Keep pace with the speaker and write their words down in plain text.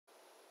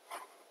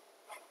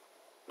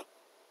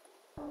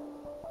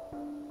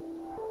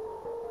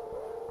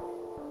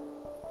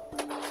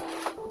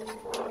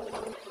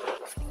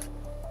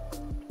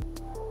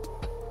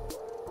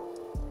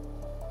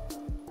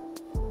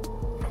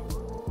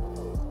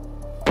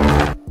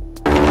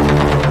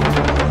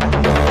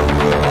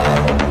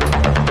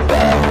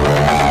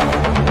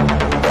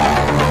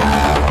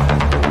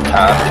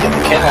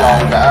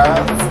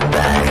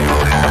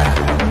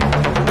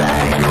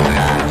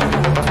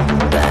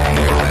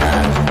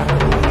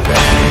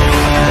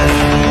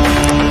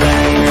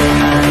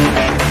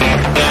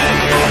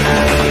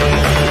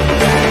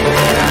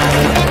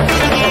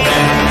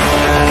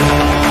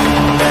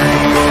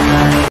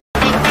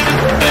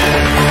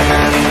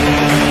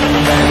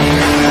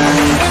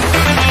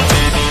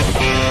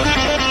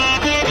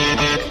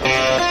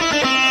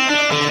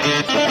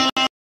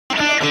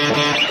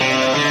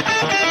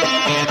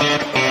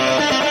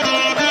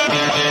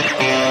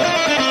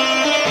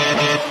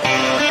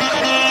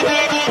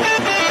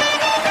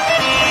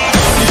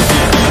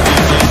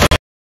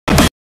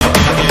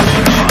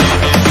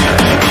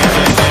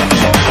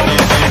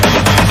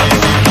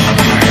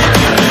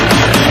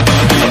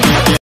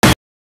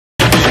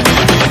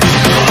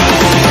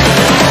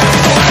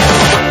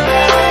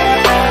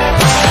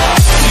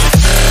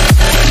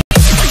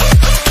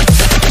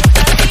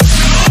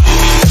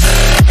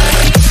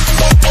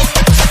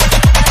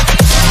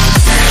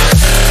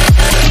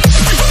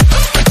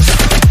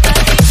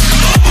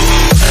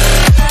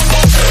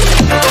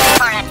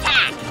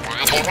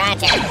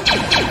hunter.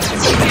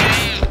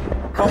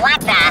 What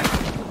the?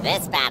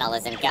 This battle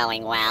isn't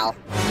going well.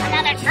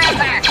 Another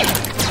trooper!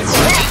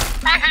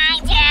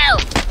 Behind you!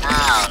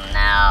 Oh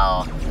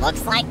no.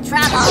 Looks like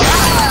trouble.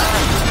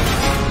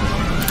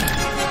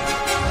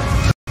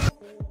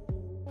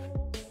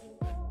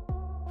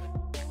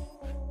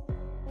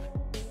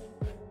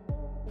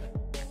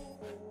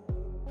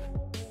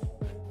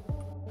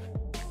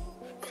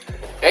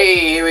 Hey,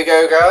 here we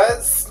go,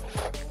 guys.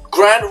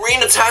 Grand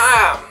Arena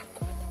time!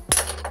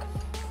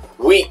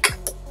 Week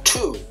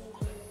 2.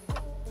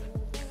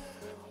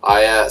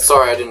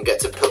 Sorry I didn't get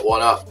to put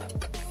one up.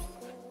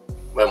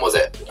 When was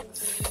it?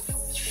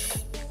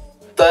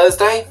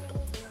 Thursday?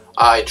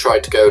 I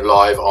tried to go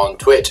live on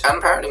Twitch and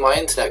apparently my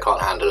internet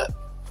can't handle it.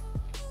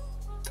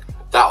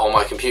 That on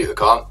my computer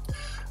can't.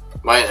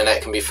 My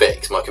internet can be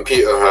fixed. My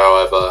computer,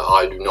 however,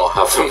 I do not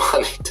have the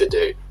money to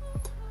do.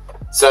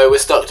 So we're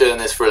stuck doing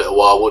this for a little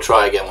while. We'll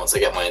try again once I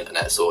get my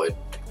internet sorted.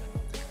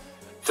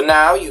 For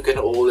now, you can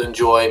all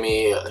enjoy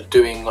me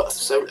doing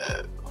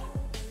solo.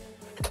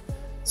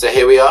 So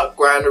here we are,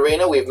 Grand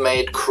Arena. We've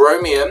made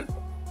Chromium.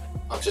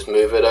 I'll just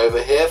move it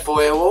over here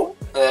for you all.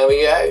 There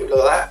we go.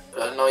 Look at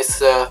that. A nice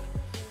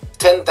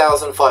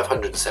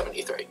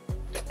 10,573.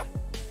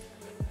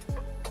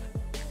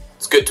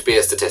 It's good to be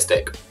a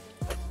statistic.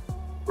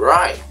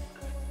 Right.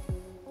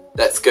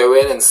 Let's go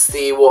in and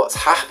see what's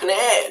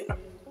happening.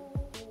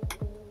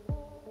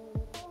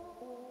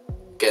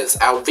 Against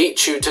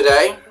Alvichu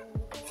today.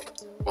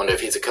 Wonder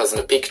if he's a cousin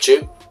of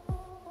Pikachu.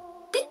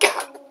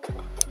 Pika!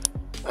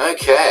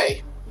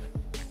 Okay.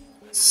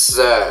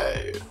 So,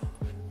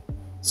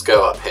 let's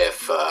go up here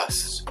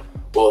first.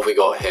 What have we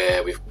got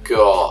here? We've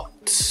got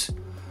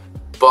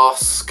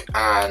Bosk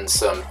and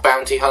some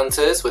bounty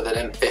hunters with an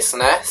Impis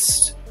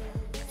Nest.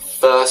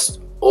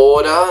 First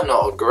order,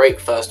 not a great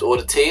first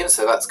order team,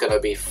 so that's going to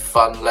be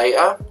fun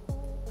later.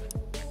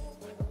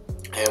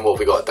 And what have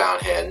we got down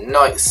here?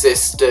 Night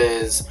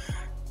Sisters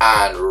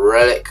and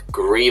Relic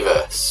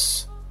Grievous.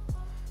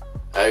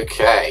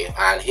 Okay,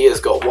 and he has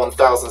got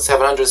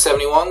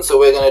 1,771. So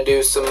we're gonna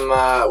do some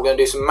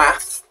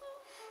math.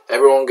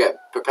 Everyone, get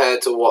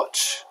prepared to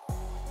watch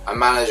a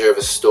manager of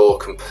a store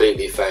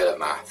completely fail at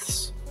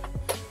maths.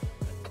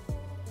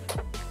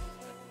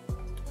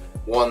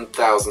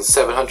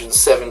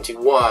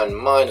 1,771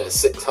 minus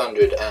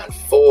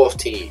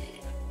 640.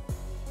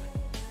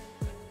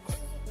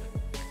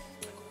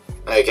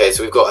 Okay,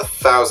 so we've got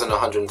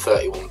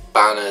 1,131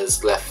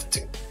 banners left to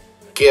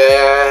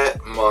get.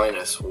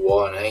 Minus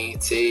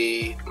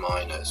 180,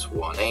 minus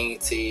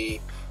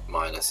 180,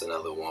 minus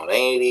another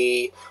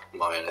 180,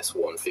 minus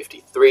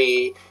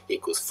 153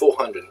 equals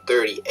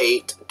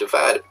 438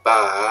 divided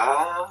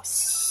by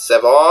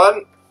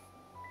 7.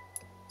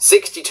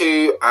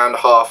 62 and a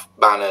half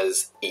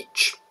banners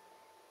each.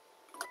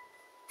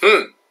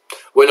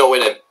 We're not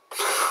winning.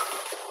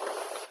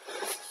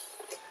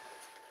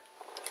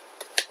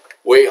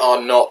 We are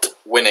not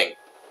winning.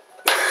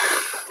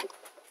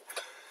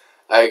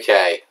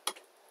 Okay.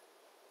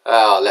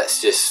 Oh,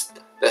 let's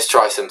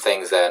try some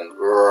things then.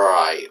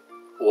 Right.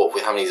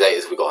 How many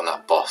Zetas have we got on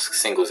that Bosk?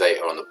 Single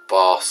Zeta on the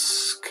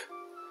Bosk.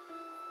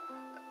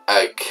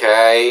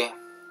 Okay.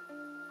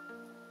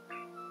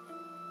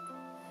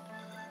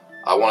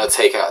 I want to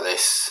take out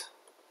this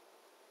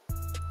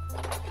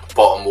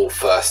bottom wall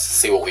first to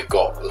see what we've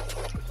got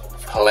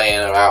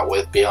playing about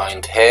with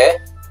behind here.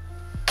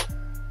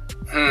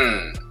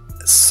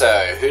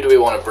 So, who do we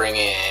want to bring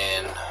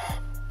in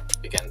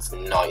against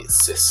Night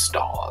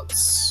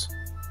Sisters?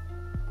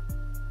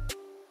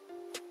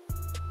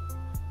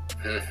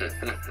 I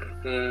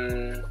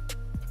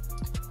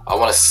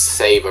want to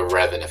save a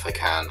Revan if I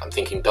can. I'm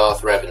thinking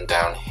Darth Revan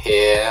down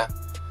here.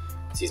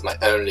 He's my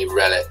only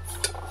relic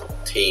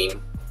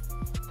team.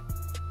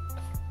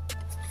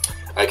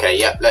 Okay,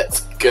 yep,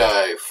 let's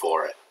go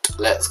for it.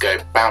 Let's go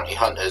bounty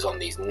hunters on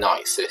these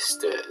Night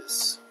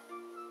Sisters.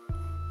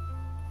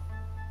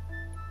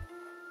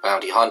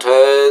 Bounty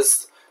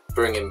hunters,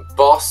 bring in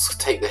Bosk,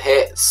 take the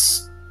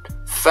hits.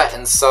 Fett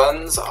and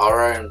Sons,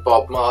 our own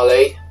Bob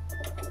Marley.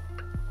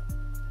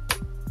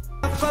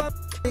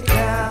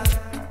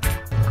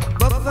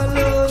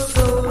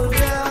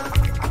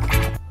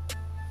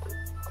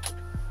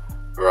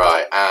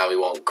 Right, and we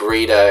want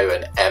Greedo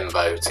and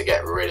Embo to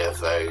get rid of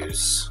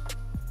those.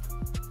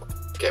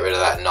 Get rid of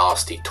that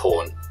nasty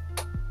taunt.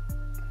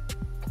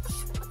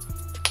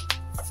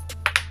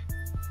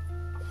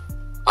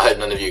 I hope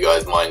none of you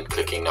guys mind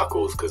clicking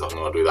Knuckles because I'm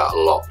going to do that a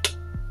lot.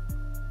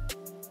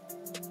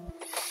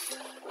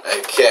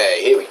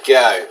 Okay, here we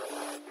go.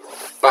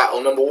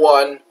 Battle number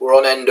 1. We're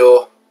on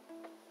Endor.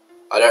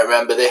 I don't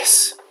remember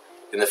this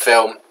in the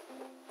film.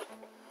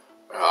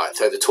 Right,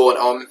 so the taunt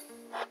on.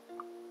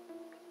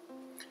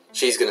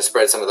 She's going to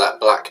spread some of that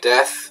Black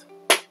Death.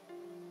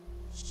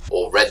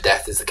 Or Red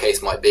Death as the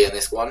case might be in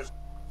this one.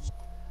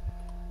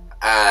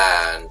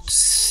 And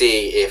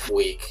see if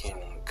we can...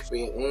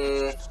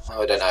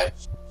 I don't know.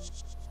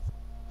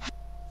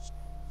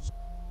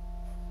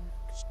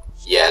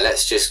 Yeah,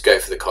 let's just go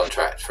for the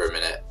contract for a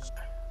minute.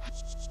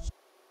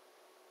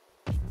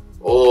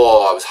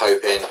 Oh, I was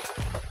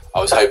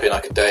hoping I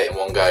could do it in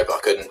one go, but I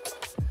couldn't.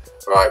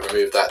 Right,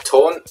 remove that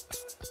taunt.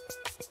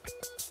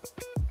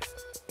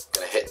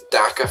 Gonna hit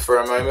Daka for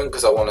a moment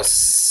because I want to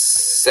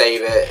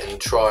save it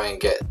and try and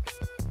get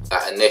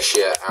that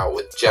initiate out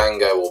with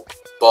Django or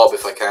Bob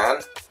if I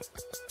can.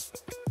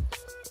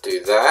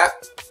 Do that.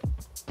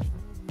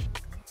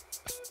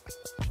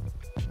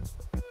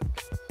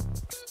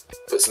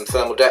 Put some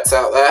thermal debts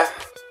out there.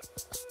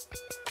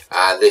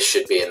 And this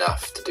should be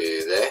enough to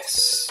do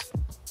this.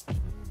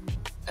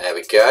 There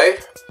we go.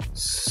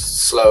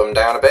 Slow them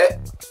down a bit.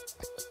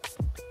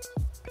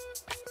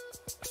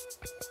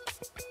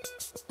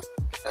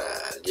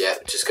 Yeah,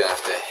 just gonna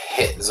have to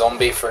hit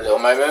zombie for a little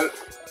moment.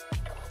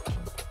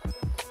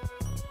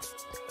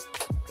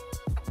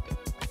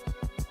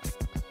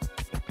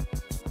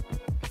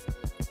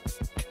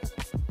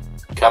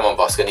 Come on,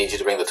 boss, I need you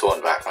to bring the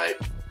taunt back, mate.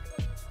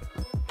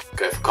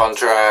 Go for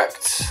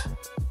contract.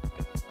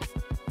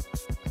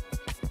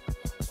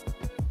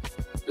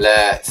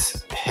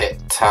 Let's hit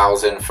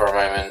Towson for a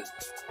moment.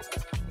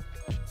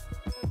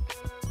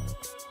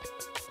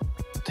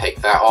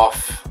 Take that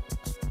off.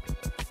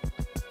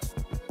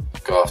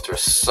 Go after a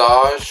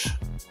Sarge.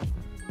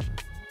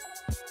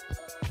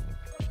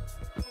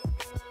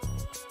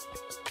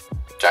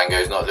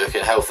 Django's not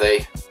looking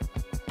healthy.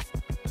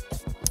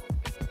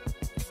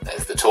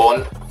 There's the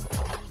taunt.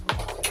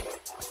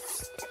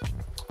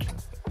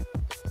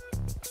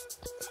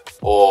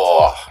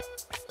 Oh.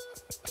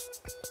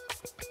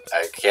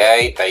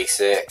 Okay,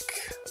 basic.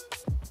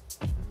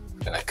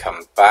 Gonna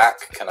come back.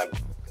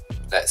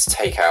 Let's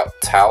take out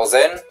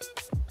Towson.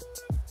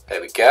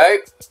 There we go.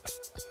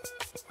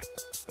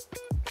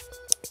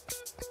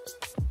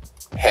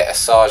 Hit a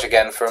Sarge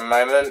again for a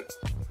moment.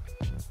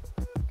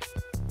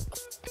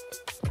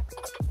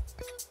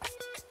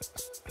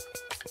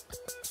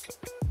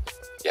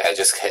 Yeah,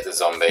 just hit the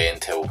zombie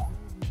until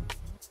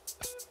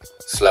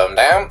slow him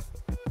down.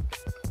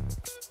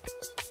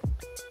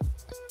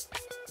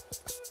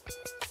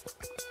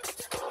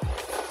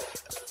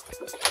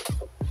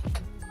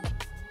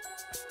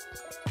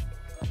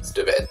 Let's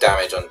do a bit of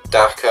damage on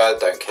Daka,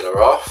 don't kill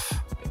her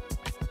off.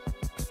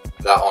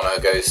 That honour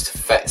goes to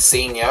Fet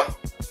Senior.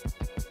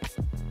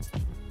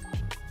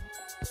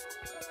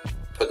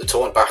 Put the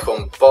taunt back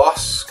on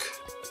Bosk.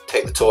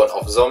 Take the taunt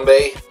off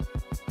zombie.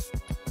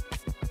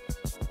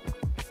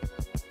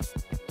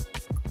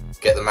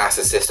 Get the mass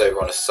assist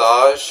over on a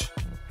Sarge.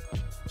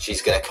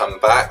 She's going to come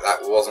back. That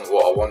wasn't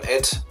what I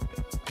wanted.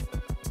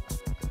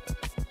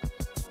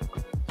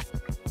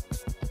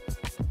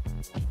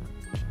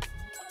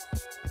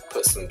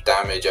 Put some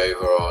damage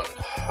over on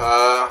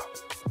her.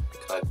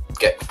 Can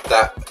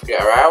I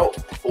get her out?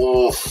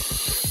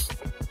 Oof.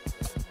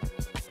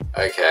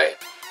 Okay.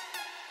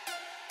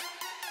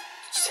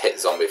 Just hit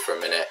zombie for a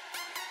minute.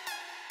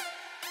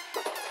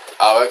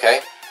 Oh, okay.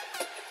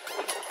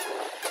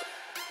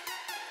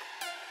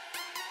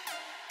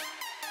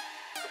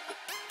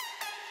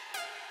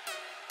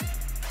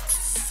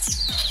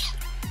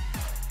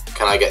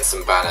 Can I get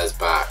some banners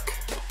back?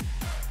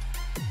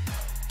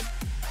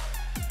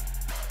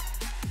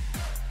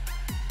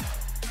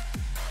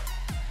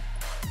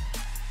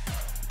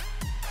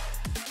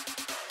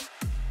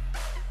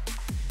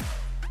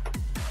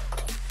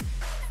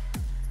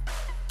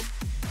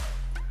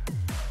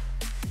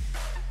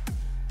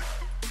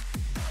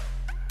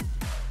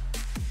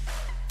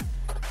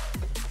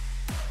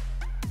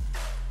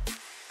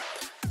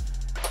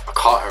 I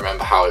can't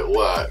remember how it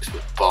works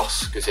with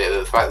boss, because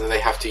the fact that they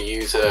have to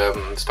use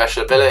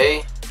special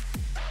ability.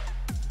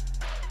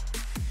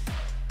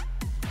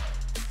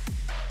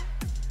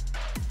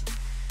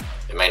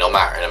 It may not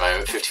matter in a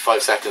moment.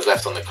 55 seconds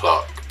left on the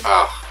clock.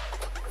 Ah,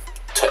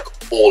 took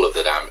all of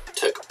the damage,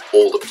 took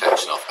all the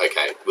protection off.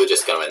 Okay, we're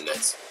just going to end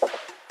this.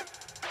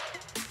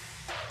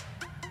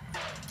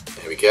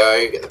 There we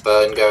go, get the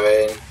burn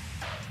going.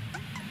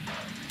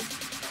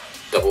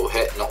 Double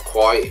hit, not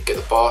quite. Get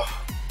the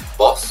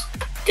boss.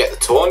 Get the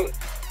taunt.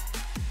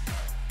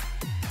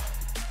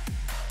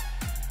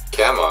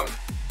 Come on.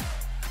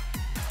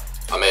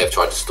 I may have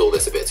tried to stall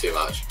this a bit too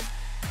much.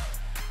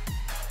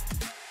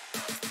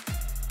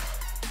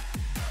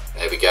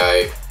 There we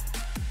go.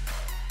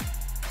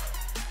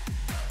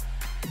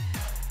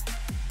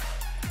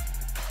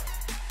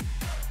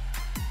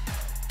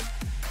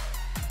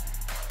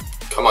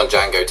 Come on,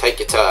 Django, take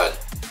your turn.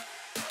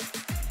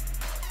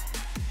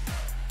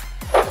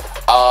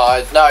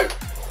 No.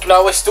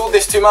 No, I stalled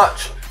this too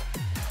much.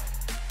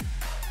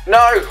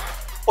 No!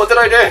 What did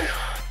I do?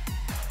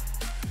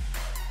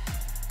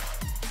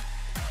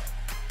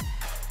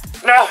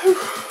 No!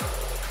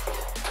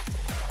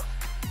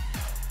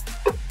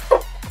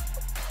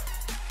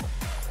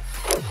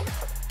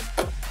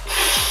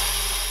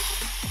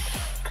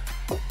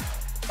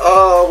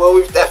 Oh, well,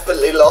 we've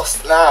definitely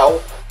lost now.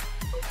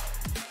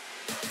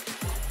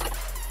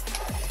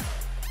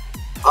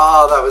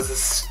 Ah, that was a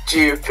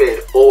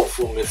stupid,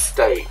 awful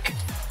mistake.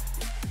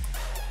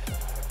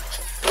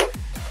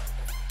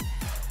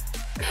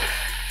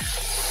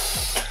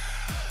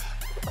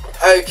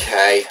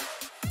 Okay.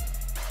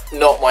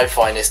 Not my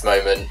finest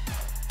moment.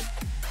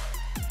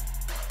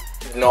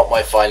 Not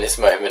my finest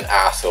moment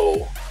at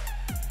all.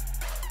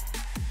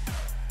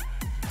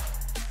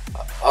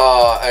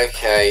 Oh,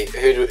 okay.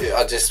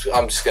 I'm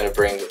just gonna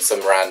bring some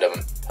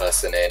random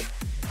person in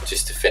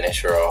just to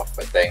finish her off,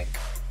 I think.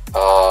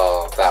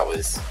 Oh, that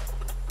was.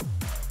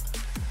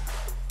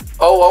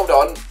 Oh, hold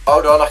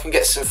on. I can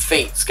get some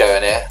feats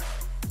going here.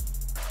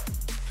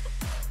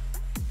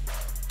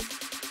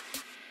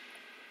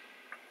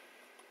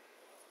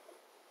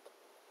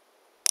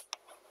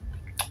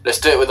 Let's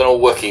do it with an all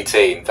Wookiee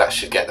team. That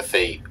should get the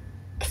feat,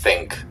 I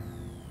think.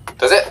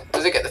 Does it?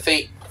 Does it get the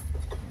feat?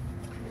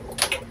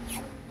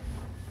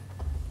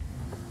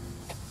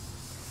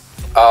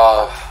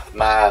 Oh,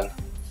 man.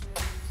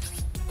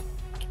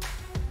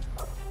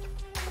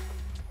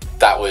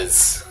 That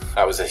was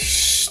a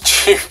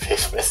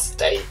stupid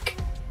mistake.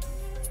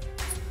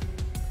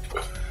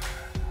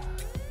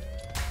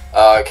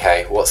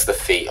 Okay, what's the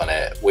feat on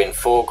it? Win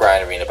 4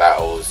 grand arena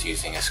battles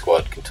using a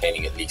squad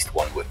containing at least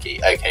 1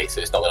 Wookiee. Okay, so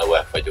it's not going to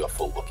work if I do a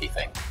full Wookiee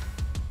thing.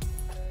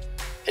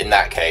 In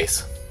that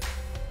case,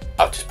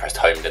 I've just pressed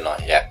home, didn't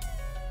I? Yeah.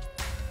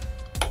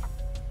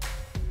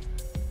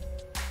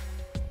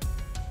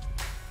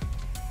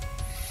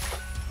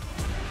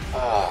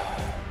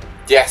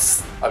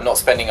 Yes, I'm not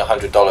spending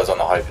 $100 on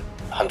the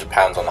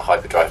 £100 on the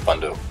hyperdrive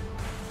bundle.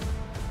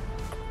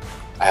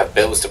 I have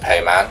bills to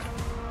pay, man.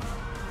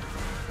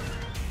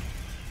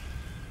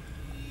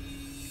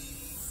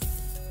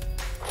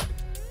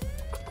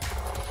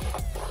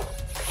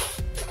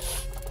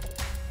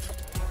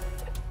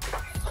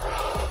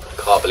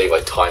 Can't believe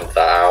I timed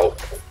that out.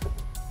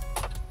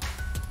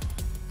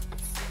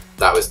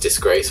 That was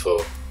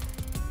disgraceful.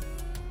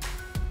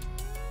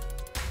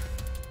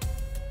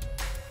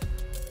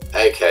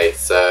 Okay,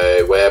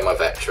 so where are my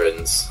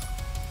veterans?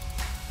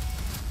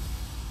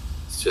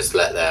 Let's just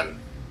let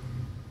them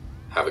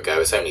have a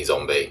go. It's only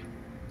zombie.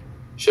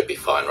 Should be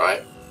fine,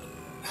 right?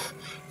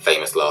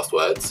 Famous last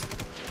words.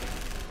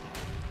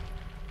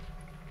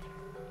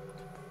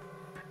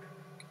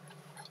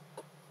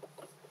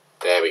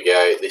 There we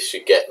go. This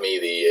should get me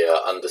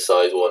the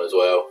undersized one as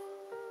well.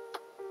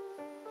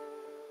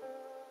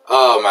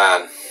 Oh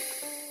man.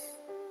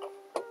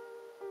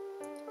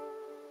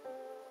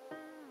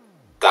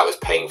 That was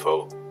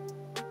painful.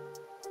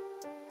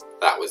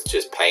 That was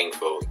just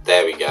painful.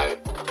 There we go.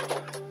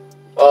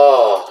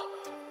 Oh.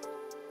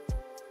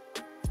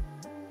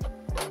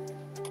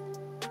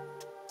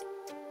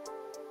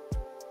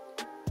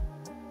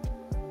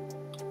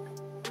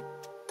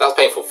 That was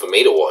painful for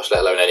me to watch, let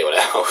alone anyone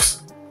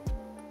else.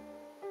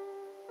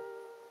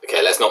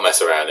 Okay, let's not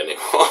mess around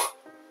anymore.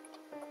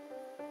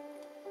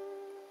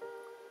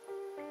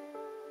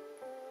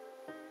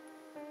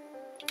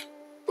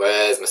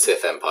 Where's my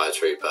Sith Empire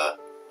trooper?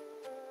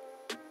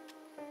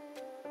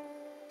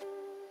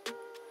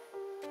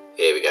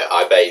 Here we go.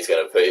 I bet he's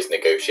going to put his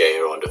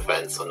negotiator on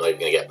defense. I'm not even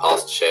going to get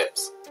past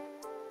ships.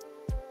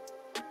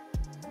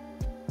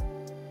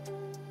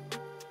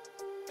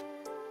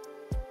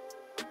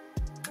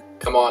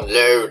 Come on,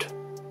 load.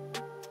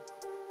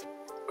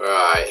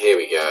 Right, here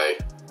we go.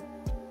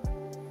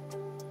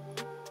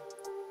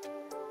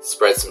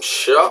 Spread some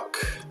shock.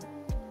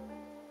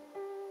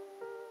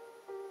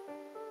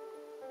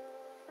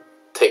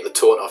 Take the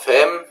taunt off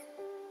him.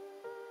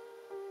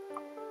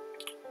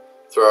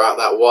 Throw out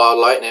that wild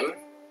lightning.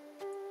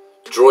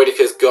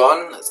 Droidica's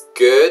gone, that's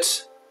good.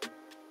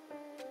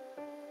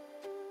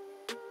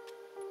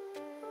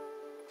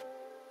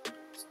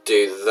 Let's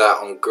do that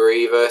on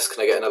Grievous.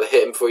 Can I get another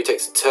hit him before he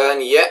takes a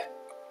turn? Yep.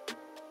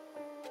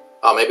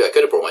 Oh, maybe I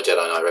could have brought my Jedi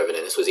Knight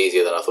Revenant. This was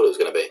easier than I thought it was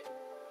going to be.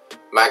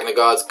 Magna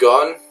Guard's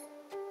gone.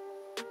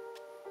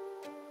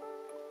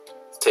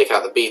 Let's take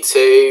out the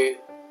B2.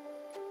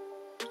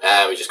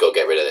 And we just got to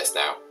get rid of this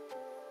now.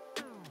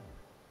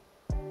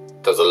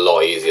 That was a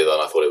lot easier than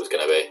I thought it was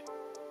going to be.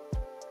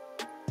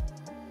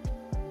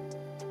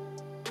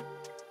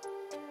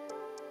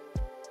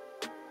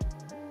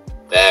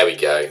 There we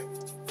go.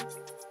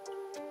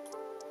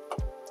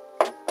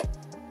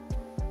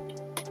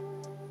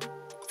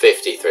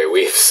 53,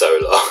 we've so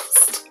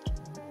lost.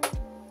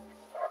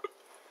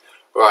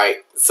 Right,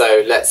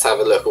 so let's have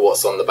a look at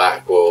what's on the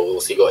back wall.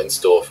 What's he got in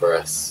store for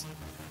us?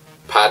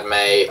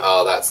 Padme,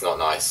 oh that's not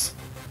nice.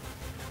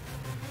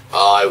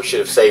 Oh, I should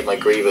have saved my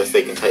Grievous.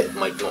 They can take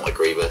my, not my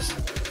Grievous.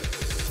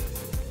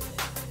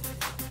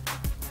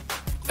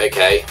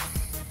 Okay.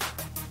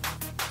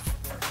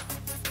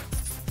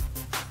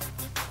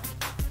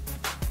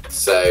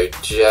 So,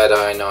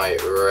 Jedi Knight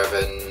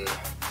Revan,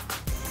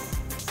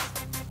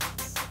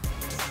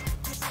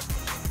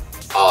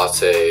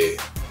 R2,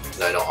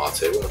 no not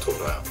R2, what am I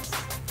talking about?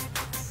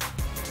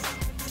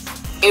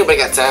 Anybody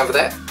got time for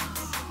that?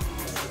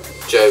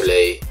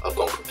 Jolie, I've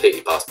gone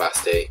completely past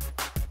Basti.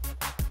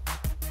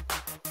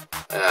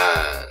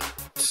 And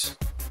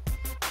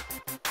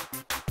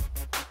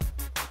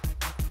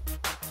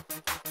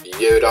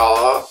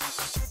Yoda.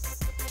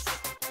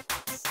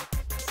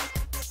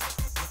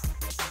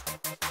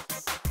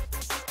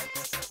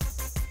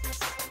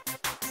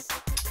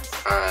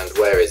 And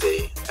where is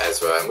he?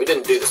 Ezra, and we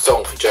didn't do the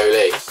song for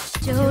Jolie.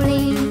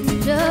 Jolene,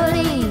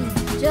 Jolene,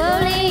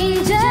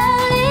 Jolene,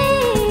 Jolene.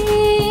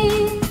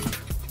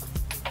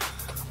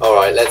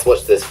 Alright, let's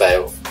watch this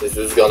fail. This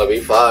is gonna be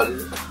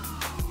fun.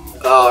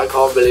 Oh, I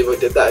can't believe we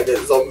did that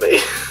against Zombie.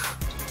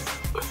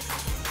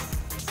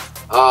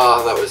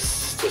 Ah, that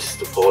was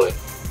just appalling.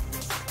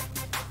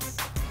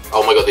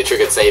 Oh my god, they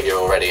triggered Saviour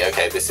already.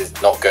 Okay, this is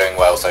not going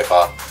well so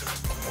far.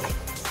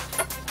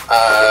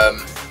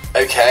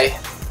 Okay.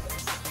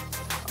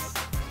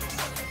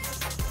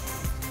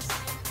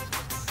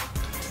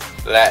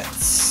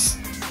 Let's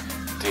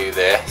do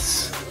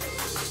this.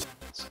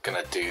 So I'm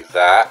gonna do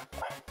that.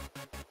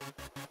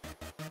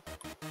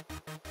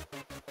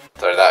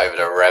 Throw that over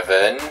to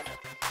Revan.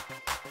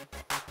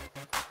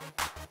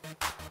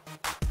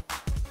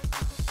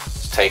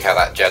 Let's take out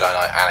that Jedi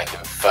Knight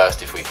Anakin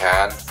first if we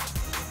can.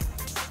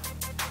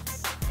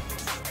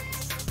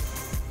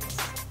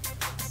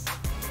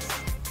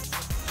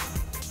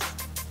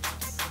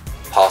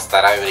 Pass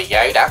that over to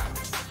Yoda.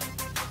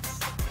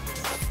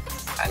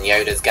 And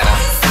Yoda's gonna...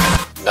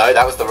 No,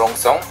 that was the wrong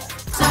song.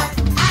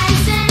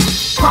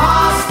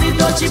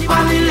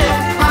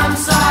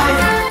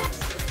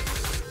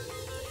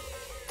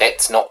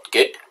 That's not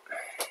good.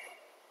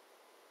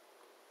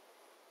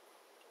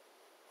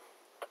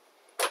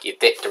 Give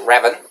that to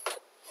Revan.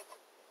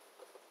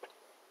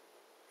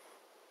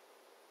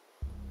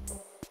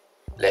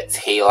 Let's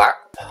heal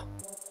up.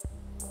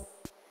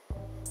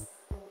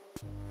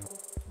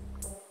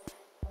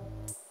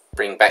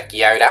 Bring back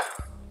Yoda.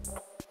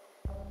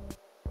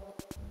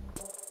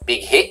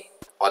 Big hit.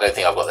 I don't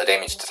think I've got the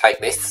damage to take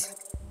this.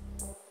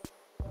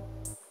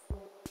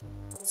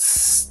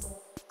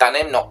 Stun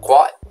him, not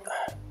quite.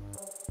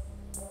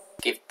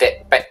 Give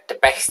that back to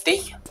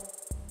Bestie.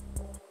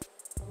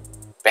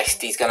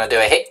 Bestie's gonna do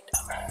a hit.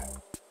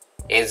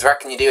 Ezra,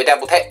 can you do a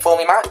double tap for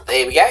me, mate?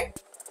 There we go.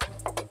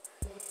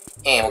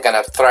 And we're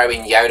gonna throw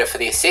in Yoda for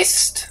the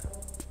assist.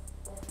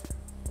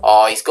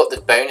 Oh, he's got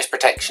the bonus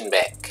protection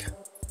back.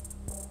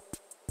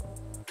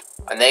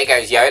 And there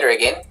goes Yoda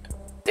again.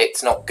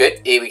 That's not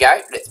good. Here we go.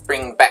 Let's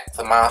bring back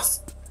the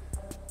mass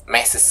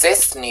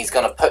assist, and he's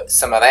going to put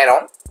some of that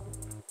on.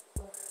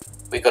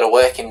 We've got to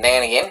work him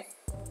down again.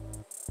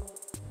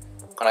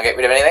 Can I get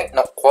rid of anything?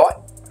 Not quite.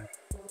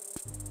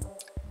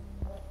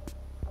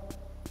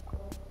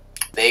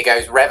 There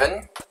goes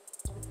Revan.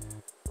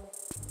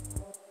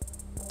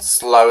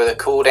 Slower the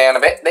cooldown a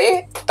bit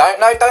there. Don't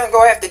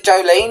go after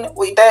Jolene.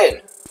 What are you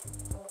doing?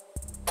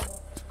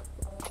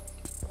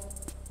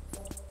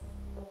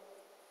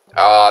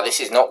 Ah, this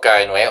is not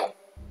going well.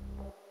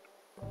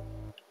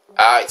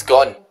 Ah, it's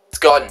gone. It's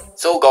gone.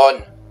 It's all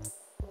gone.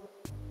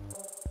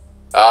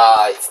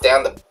 Ah, it's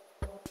down the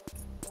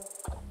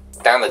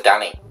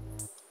dunny.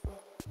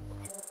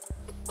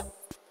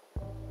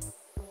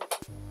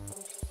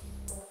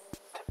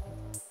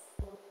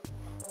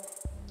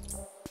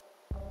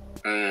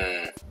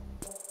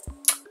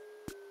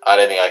 I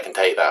don't think I can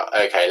take that.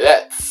 Okay,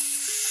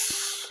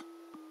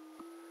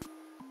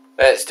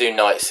 let's do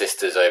Night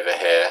Sisters over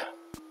here.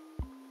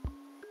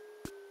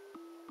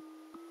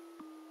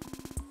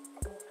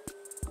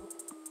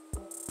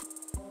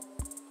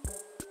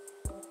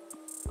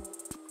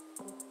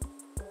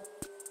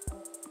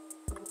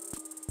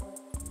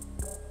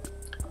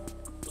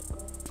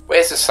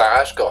 Where's the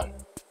Sarge gone?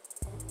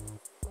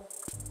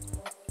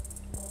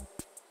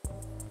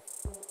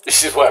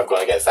 This is where I'm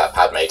going against that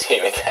Padme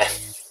team again.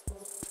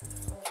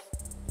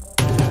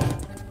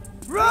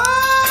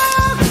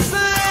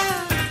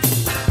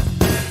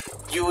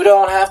 You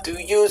don't have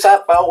to use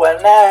a bow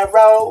and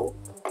arrow.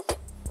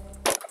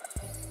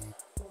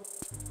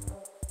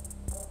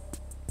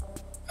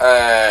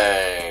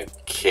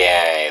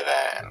 Okay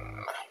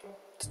then.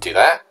 Let's do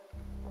that.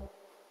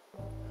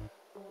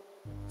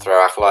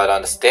 Throw Acolyte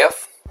under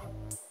stealth.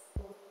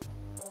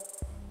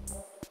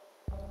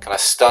 Can I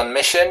stun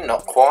mission?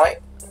 Not quite.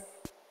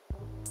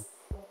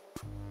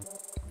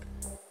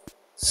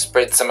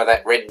 Spread some of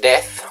that red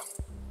death.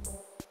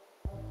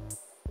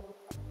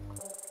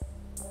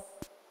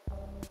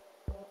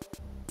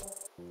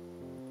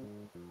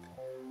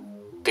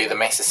 Do the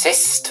mass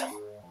assist.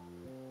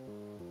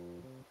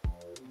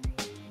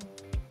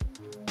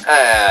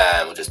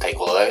 And we'll just take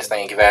all of those,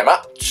 thank you very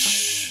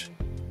much.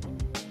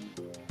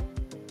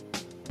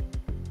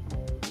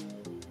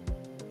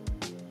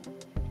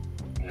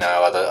 No,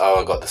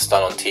 I got the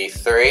stun on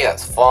T3,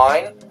 that's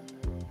fine.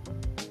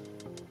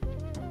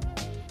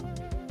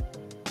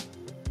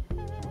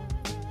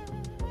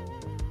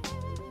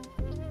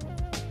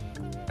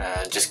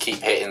 And just keep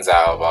hitting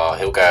Zalbar,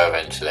 he'll go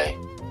eventually.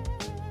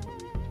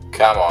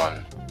 Come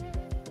on.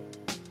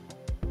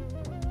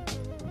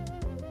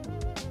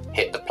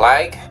 Hit the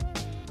plague.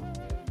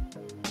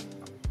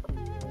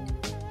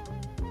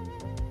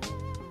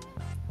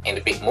 And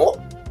a bit more.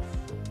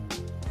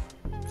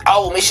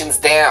 Oh, mission's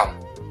down.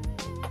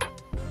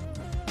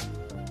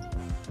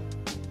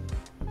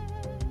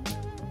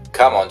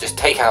 Come on, just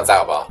take out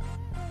Zalbar.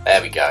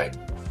 There we go.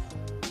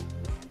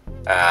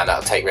 And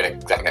that'll get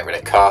rid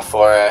of Car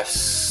for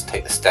us.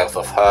 Take the stealth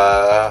off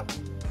her.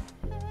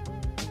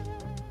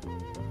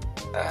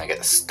 Get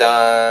the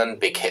stun,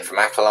 big hit from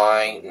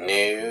Acolyte,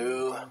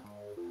 new,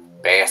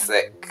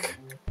 basic,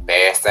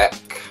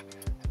 basic,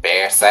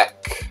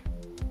 basic.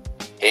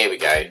 Here we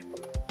go.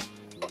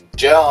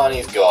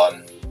 Johnny's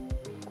gone.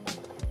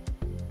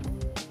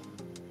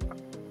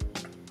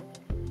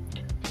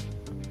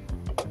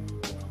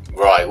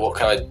 Right, what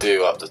can I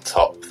do up the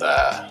top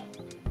there?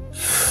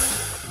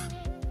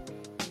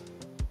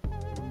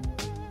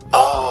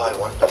 Oh, I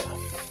wonder.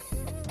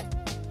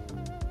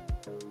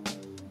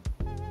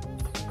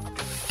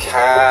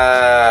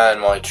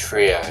 Can my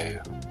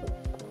trio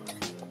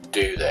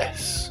do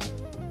this?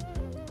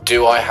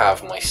 Do I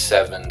have my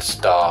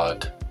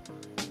 7-starred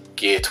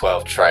Gear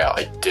 12 trio?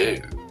 I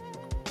do.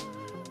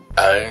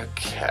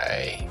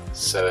 Okay,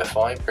 so if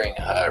I bring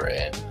her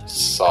in,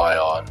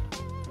 Scion,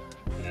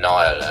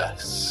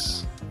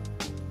 Nihilus,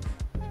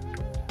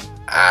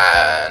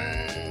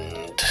 and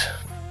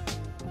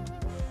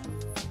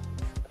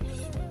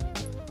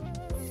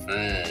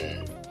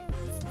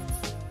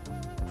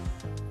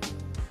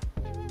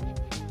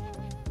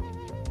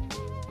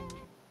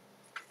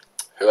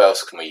who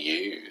else can we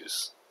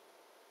use?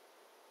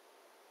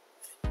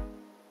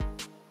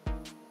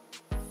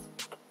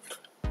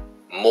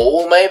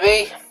 Maul,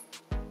 maybe?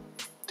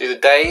 Do the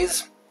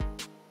days?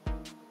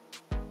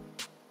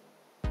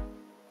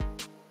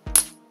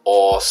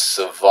 Or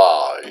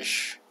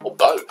Savage? Or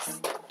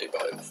both? Do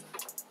both.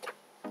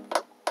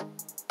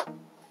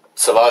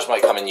 Savage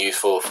might come in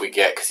useful if we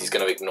get, because he's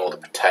going to ignore the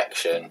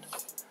protection.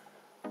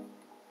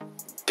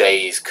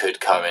 Days could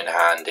come in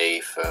handy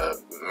for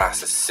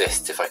mass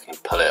assist if I can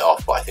pull it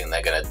off, but I think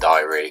they're going to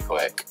die really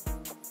quick.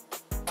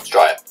 Let's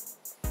try it.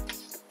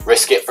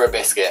 Risk it for a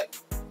biscuit.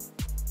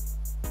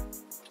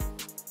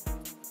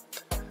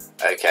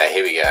 Okay,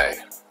 here we go.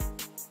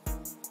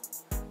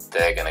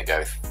 They're going to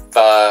go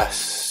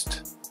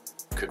first.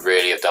 Could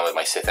really have done with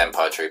my Sith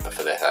Empire Trooper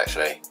for this,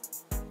 actually.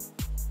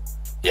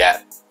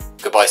 Yeah.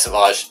 Goodbye,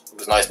 Savage. It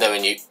was nice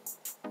knowing you.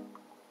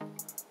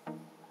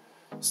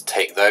 Let's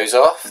take those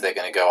off. They're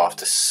going to go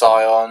after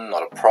Scion.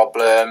 Not a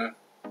problem.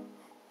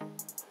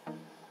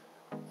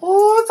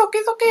 Oh,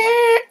 it's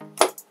okay.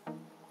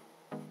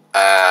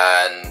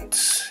 And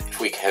if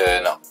we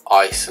can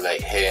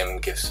isolate him,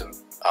 give some...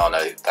 Oh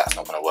no, that's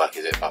not going to work,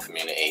 is it? Buff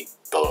immunity.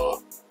 Duh.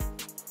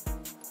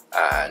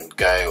 And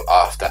go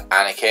after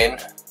Anakin.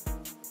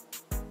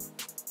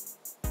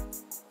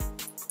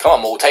 Come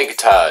on, Maul, take a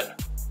turn.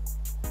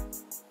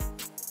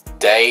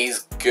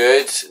 Days,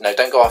 good. No,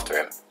 don't go after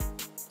him.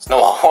 It's not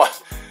what I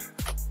want.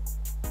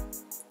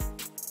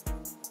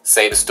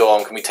 Saber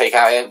Storm, can we take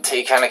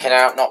Anakin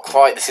out? Not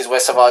quite. This is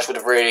where Savage would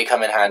have really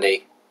come in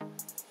handy.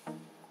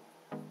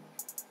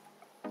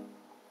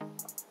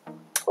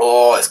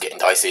 Oh, it's getting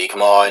dicey,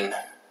 come on.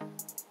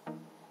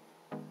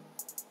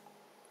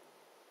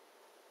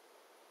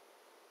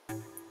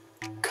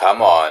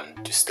 Come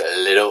on, just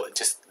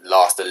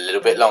last a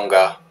little bit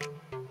longer.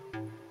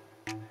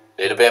 A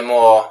little bit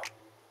more.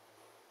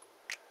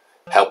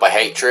 Help by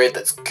hatred,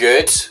 that's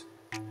good.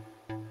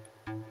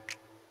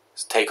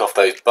 Let's take off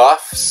those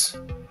buffs.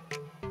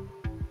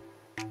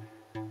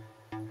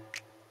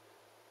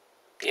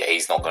 Yeah,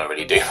 he's not going to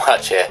really do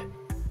much here.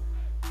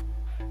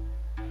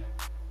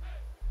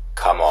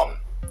 Come on.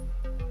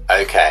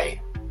 Okay.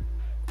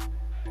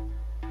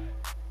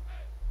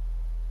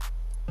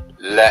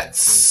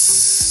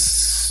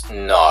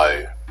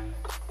 No.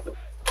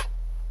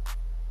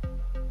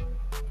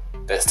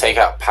 Let's take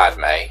out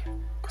Padme,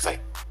 because I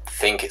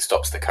think it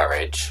stops the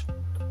courage.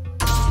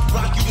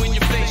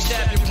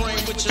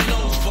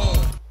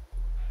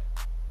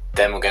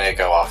 Then we're going to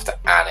go after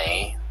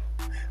Annie.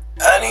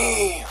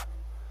 Annie!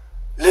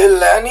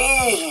 Little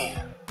Annie!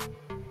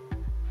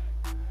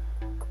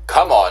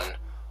 Come on.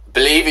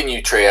 Believe in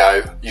you,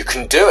 trio. You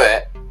can do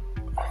it.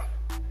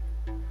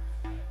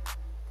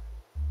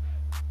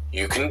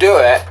 You can do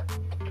it.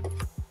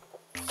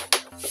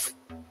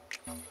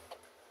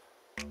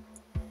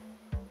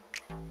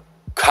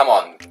 Come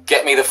on,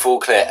 get me the full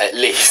clear at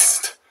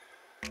least.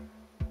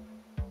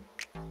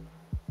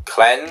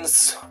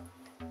 Cleanse.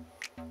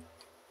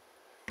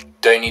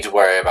 Don't need to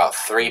worry about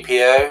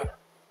 3PO.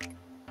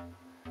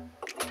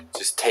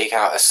 Just take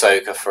out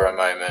Ahsoka for a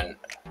moment.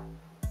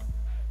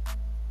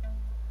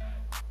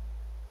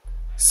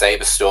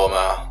 Saber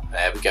Stormer.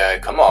 There we go.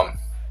 Come on.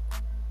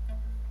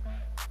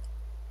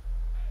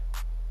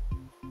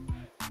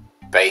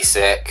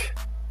 Basic.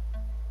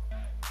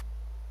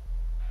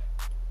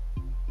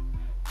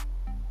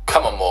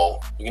 Come on,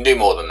 Maul. You can do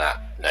more than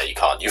that. No, you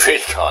can't. You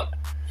really can't.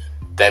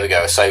 There we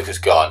go. Ahsoka's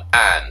gone.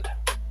 And...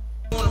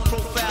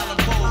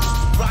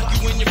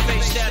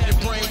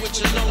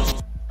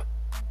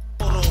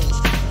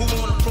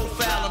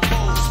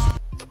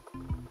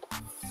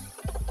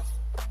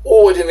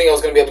 Oh, I didn't think I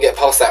was going to be able to get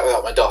past that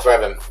without my Darth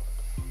Revan.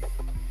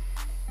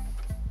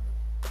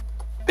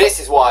 This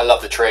is why I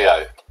love the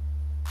trio.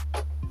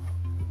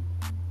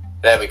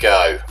 There we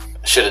go.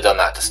 I should have done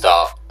that to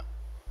start.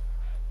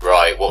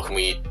 Right, what can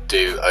we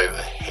do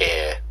over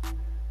here?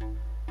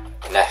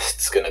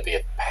 Nest's going to be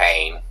a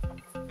pain.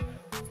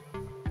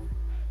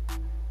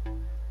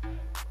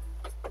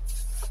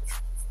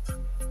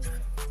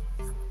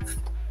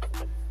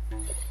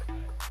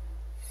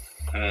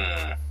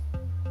 I'm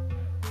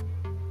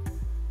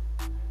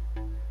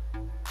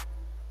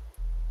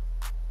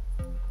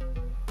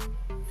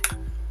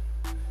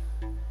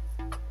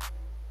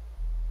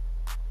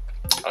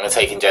going to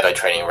take in Jedi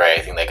Training Ray. I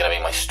think they're going to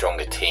be my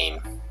stronger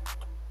team.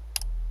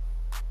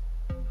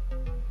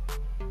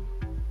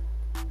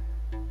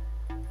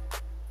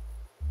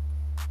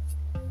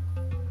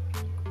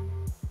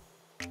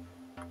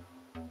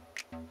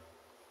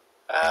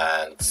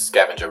 And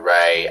Scavenger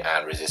Ray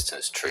and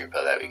Resistance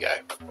Trooper. There we go.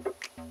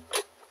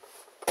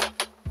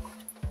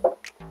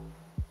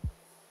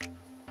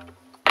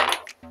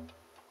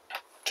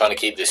 Trying to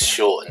keep this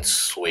short and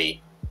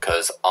sweet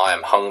because I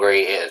am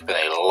hungry. It has been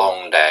a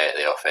long day at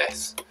the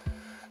office.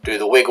 Do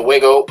the wiggle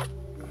wiggle.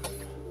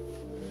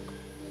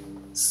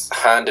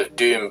 Hand of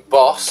Doom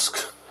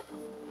Bosk.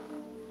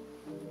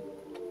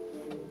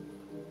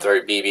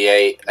 Throw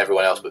BB-8.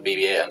 Everyone else but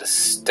BB-8 under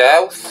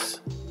stealth.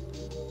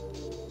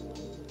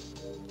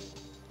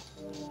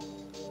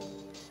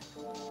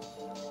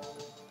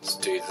 Let's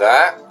do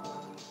that.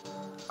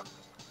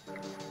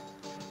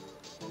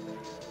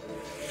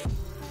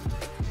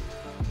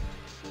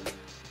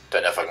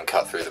 Don't know if I can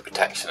cut through the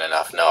protection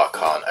enough. No, I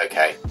can't.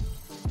 Okay.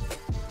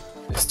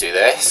 Let's do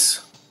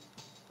this.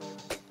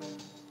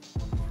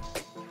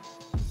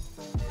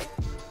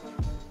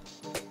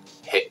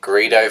 Hit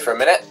Greedo for a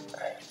minute.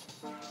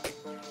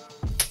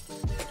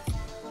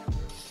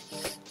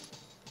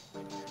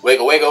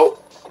 Wiggle,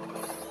 wiggle.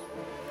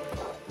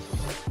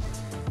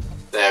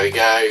 There we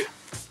go.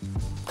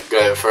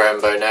 Going for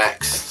Embo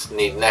next.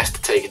 Need Nest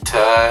to take a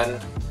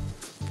turn.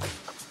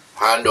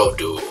 Hand of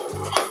Doom.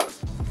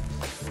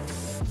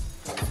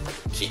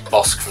 Keep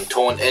Bosk from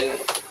taunting.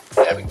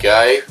 There we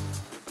go.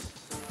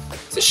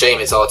 It's a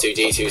shame it's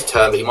R2-D2's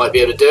turn, but he might be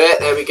able to do it.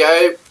 There we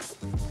go.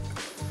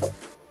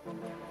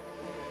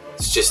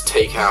 Let's just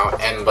take out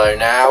Embo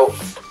now.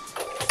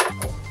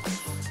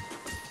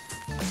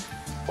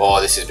 Oh,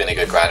 this has been a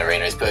good Grand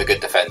Arena. He's put a good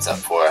defense up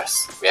for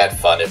us. We had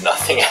fun if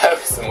nothing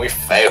else, and we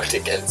failed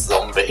against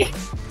Zombie.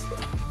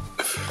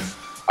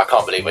 I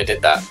can't believe I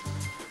did that.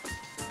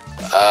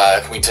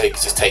 Can we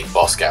just take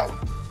Bosk out?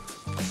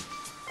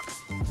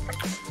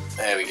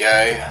 There we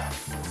go.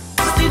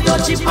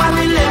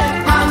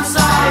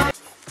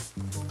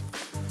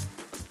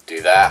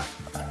 Do that.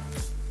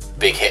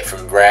 Big hit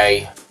from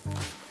Ray.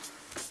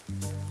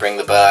 Bring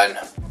the burn.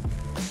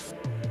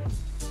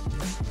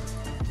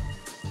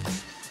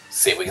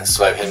 See if we can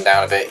slow him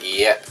down a bit.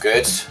 Yep,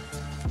 good.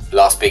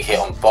 Last big hit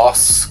on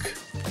Bosk.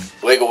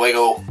 Wiggle,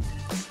 wiggle.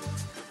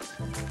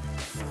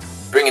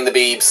 Bring in the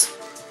beebs.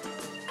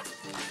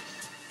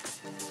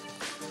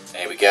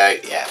 There we go.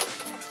 Yeah.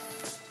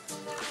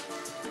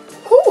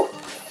 Whew.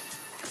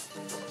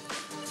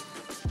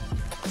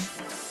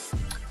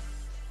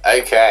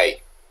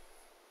 Okay.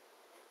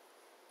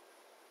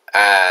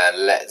 And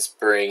let's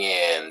bring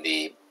in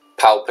the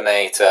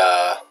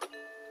Palpinator.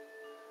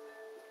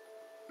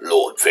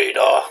 Lord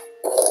Vader.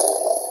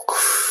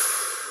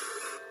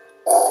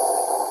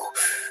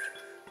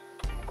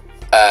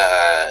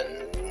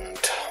 And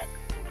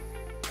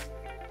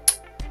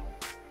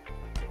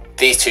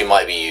these two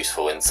might be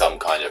useful in some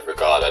kind of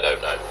regard, I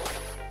don't know.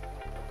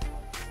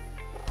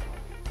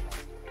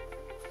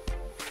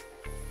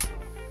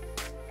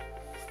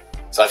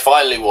 So I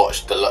finally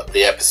watched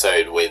the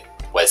episode where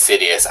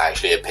Sidious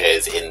actually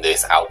appears in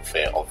this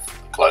outfit of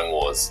Clone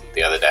Wars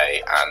the other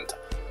day, and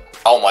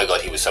oh my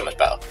god, he was so much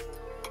better.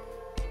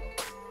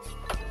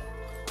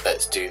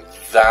 Let's do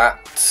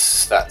that.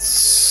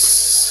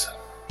 That's...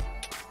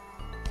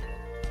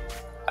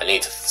 I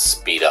need to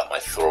speed up my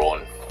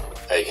Thrawn.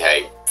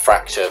 Okay,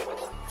 fracture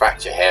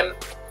him.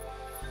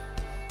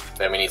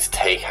 Then we need to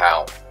take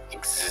out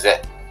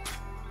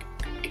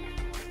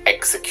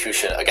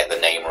Execution. I'll get the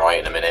name right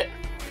in a minute.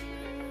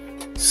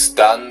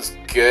 Stuns,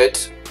 good.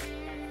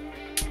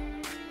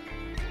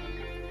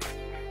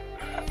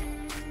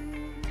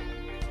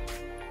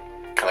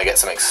 Can I get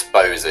some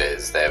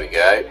exposes? There we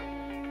go.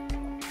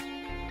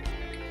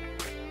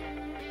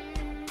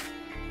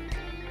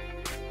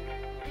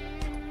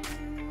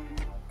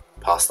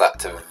 Pass that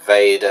to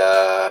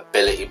Vader.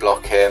 Ability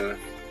block him.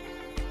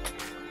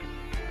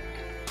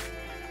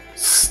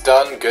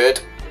 Stun, good.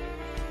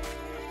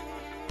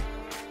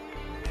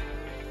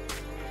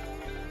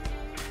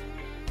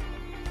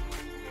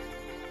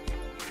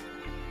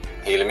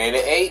 Heal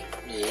immunity.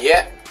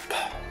 Yep.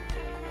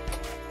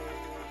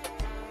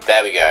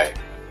 There we go.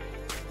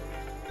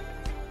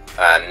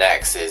 And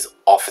next is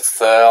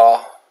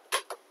Officer.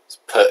 Let's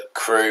put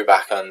crew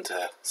back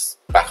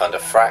under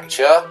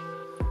fracture.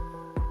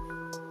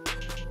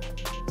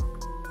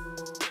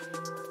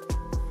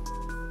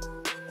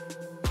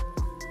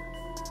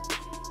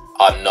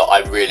 I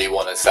really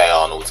want to say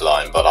Arnold's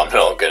line, but I'm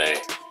not gonna.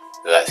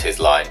 That's his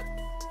line.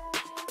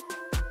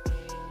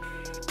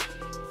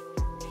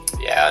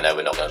 Yeah, I know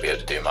we're not going to be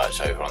able to do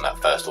much over on that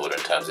first order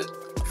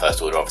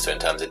officer in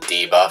terms of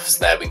debuffs.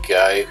 There we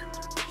go.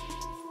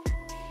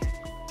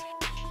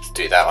 Let's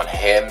do that on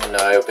him.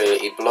 No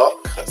ability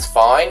block. That's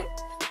fine.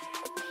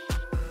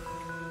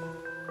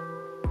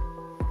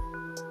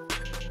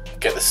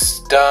 Get the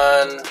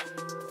stun.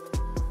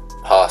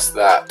 Pass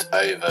that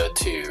over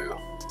to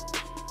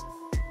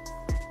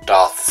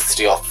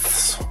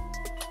DarthRolginax.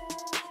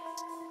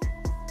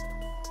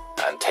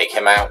 And take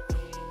him out.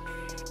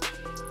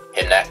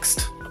 Him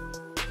next.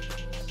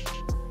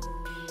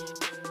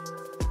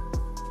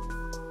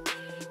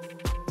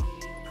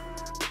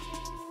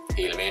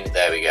 Heal immune,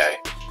 there we go.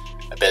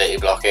 Ability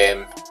block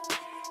him.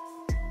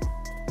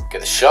 Get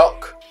the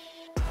shock.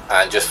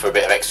 And just for a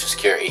bit of extra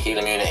security, heal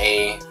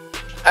immunity.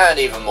 And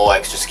even more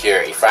extra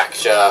security,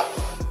 fracture.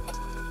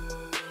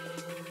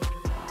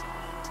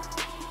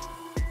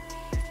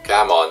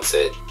 Come on,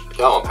 Sid.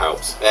 Come on,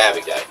 Palps. There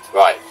we go.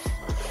 Right.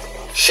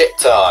 Ship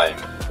time.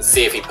 Let's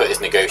see if he put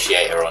his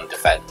negotiator on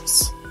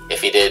defense.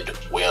 If he did,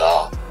 we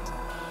are.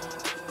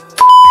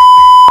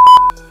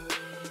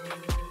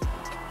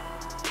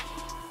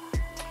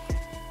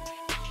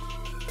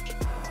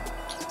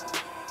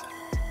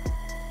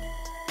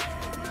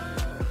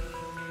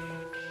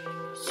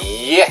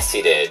 Yes,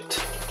 he did.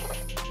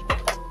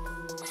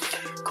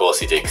 Of course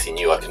he did, because he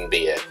knew I couldn't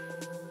beat it.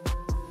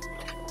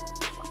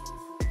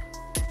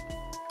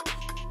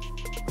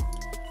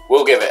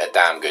 We'll give it a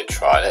damn good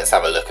try. Let's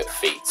have a look at the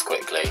feats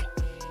quickly.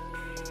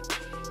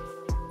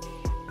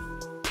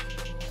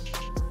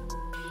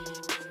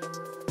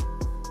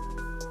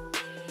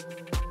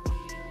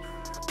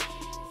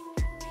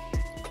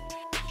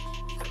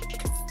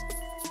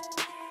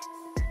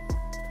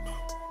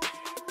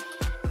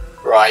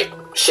 Right,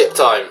 ship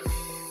time.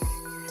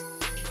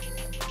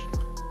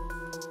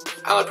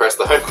 And I press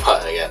the home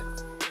button again.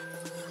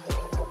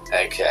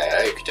 Okay,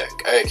 okie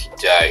doke, okie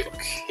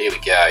doke. Here we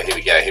go, here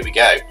we go, here we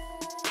go.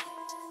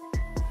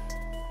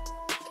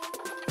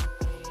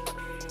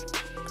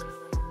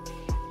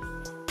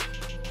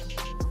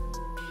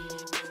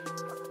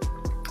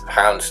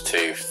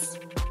 Houndstooth,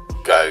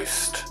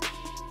 Ghost,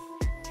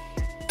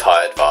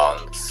 TIE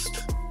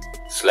Advanced,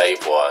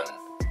 Slave 1,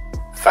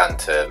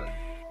 Phantom,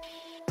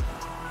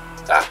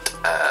 that,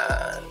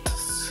 and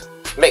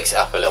mix it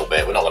up a little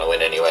bit. We're not going to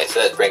win anyway, so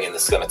let's bring in the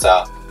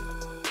Scimitar.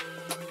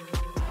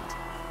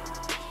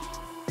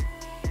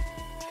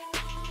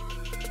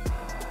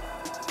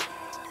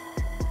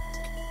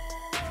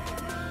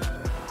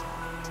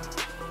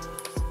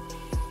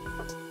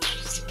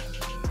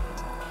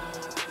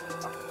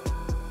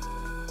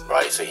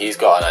 Right, so he's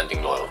got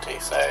unending loyalty,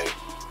 so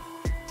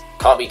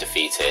can't be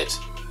defeated.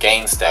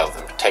 Gain stealth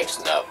and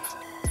protection up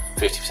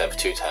 50% for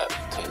 2 turns.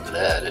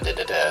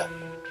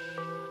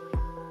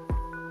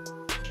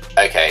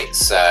 Okay,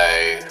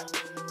 so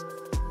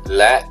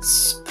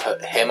let's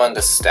put him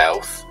under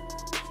stealth.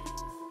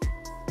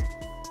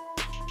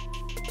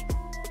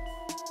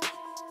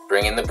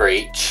 Bring in the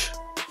breach.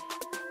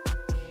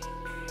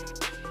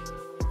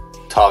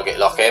 Target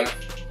lock him.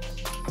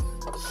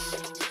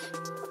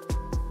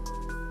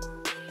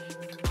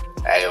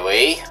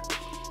 AoE.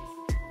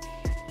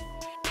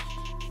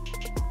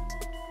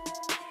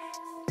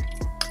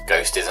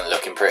 Ghost isn't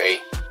looking pretty.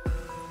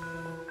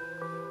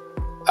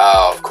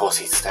 Oh, of course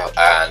he's stealth.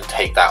 And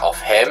take that off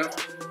him.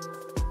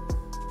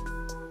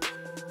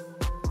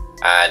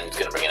 And he's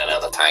going to bring in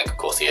another tank. Of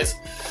course he is.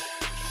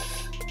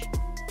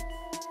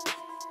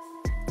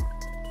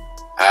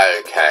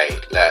 Okay,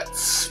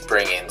 let's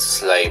bring in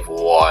Slave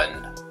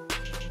 1.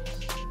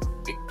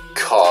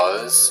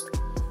 Because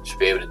should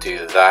be able to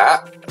do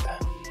that.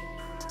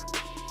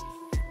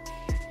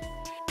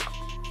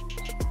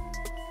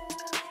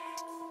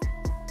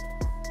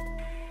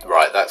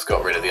 Right, that's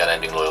got rid of the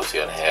unending loyalty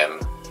on him.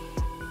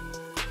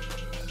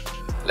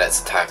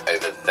 Let's attack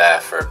over there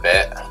for a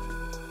bit.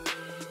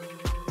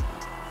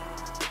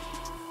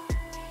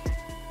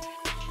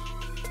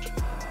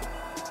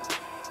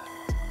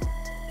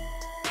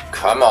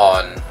 Come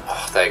on.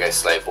 Oh, there you go,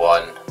 Slave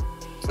 1.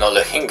 It's not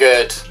looking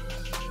good.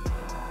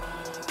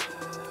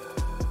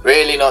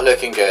 Really not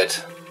looking good.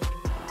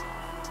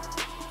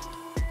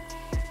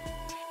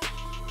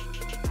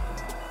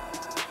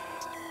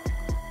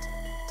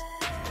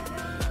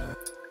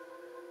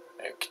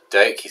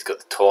 Doke, he's got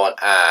the taunt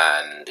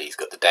and he's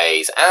got the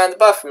daze and the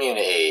buff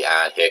immunity,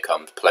 and here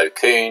comes Plo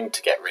Koon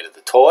to get rid of the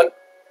taunt.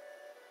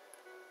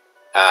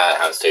 And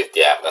Houndstooth,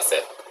 yeah, that's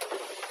it.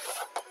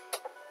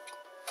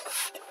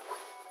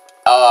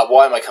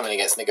 Why am I coming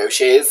against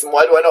negotiators and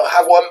why do I not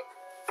have one?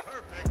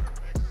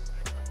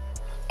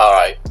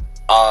 Alright,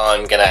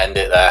 I'm gonna end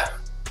it there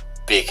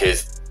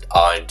because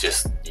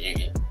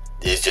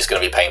it's just gonna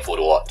be painful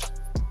to watch.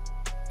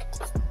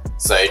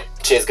 So,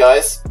 cheers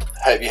guys.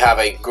 Hope you have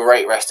a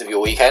great rest of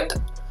your weekend.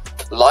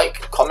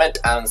 Like, comment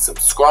and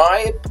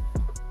subscribe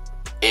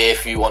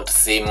if you want to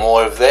see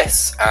more of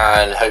this,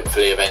 and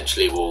hopefully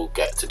eventually we'll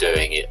get to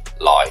doing it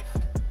live.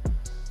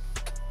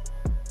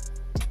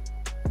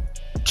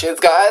 Cheers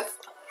guys.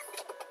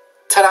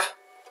 Ta-da.